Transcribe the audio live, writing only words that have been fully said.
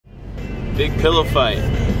Big pillow fight.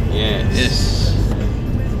 Yes.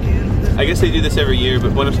 I guess they do this every year,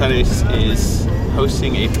 but Buenos Aires is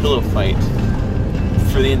hosting a pillow fight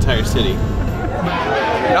for the entire city.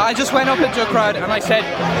 I just went up into a crowd and I said,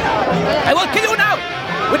 I will kill you now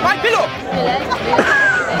with my pillow.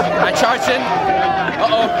 I charged in.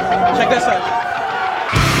 Uh-oh, check this out.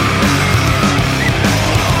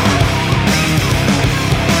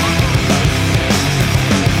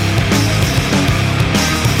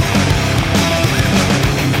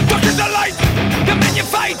 Fuck the light, the man you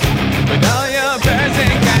fight. With all your prayers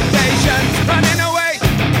and incantations, running away,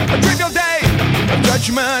 a trivial day of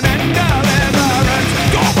judgment and deliverance.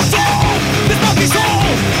 Go for soul, this monkey soul,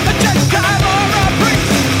 a Gentile or a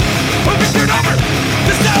priest, who be turned over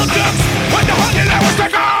the cell dukes when the honey that was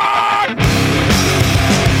taken.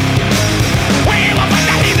 We will fight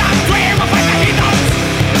the heathens, we will fight the heathens.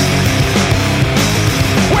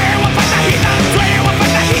 We will fight the heathens, we will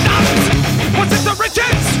fight the heathens. What's it the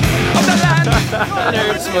riches of the land? It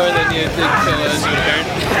hurts more than you think pillows would hurt.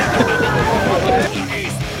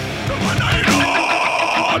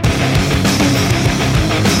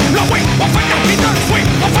 No, wait, we'll fight the heathens, wait,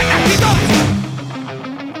 we'll fight the heathens.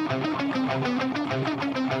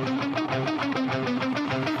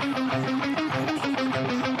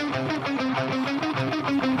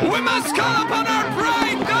 We must call upon our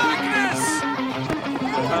bright darkness!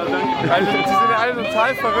 Also die sind alle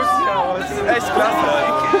total verrückt hier, aber es ist echt klasse.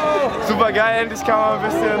 Super geil, endlich kann man ein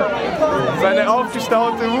bisschen seine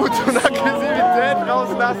aufgestaute Wut und Aggressivität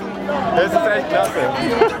rauslassen. Es ist echt klasse.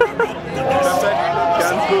 Perfekt,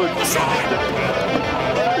 ganz gut.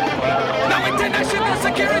 Now international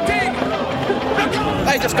security!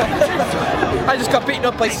 I just got beaten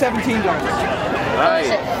up by 17 guys. Right.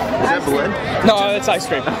 Is that blend? No, it's ice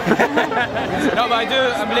cream. No, but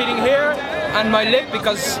I'm bleeding here and my lip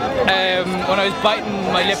because when I was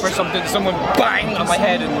biting my lip or something, someone banged on my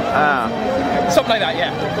head and something like that,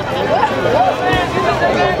 yeah.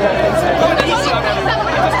 Just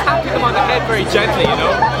tapping them on the head very gently, you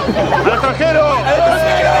know. El extranjero! El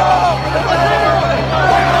extranjero!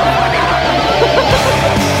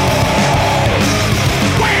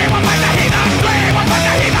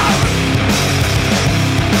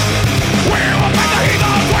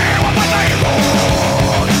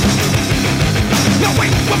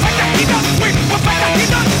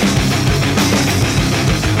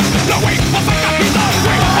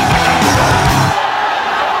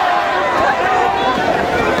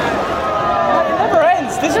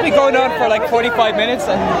 This will be going on for like 45 minutes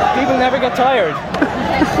and people never get tired.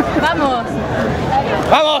 Vamos!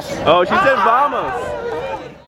 Vamos! Oh, she said vamos!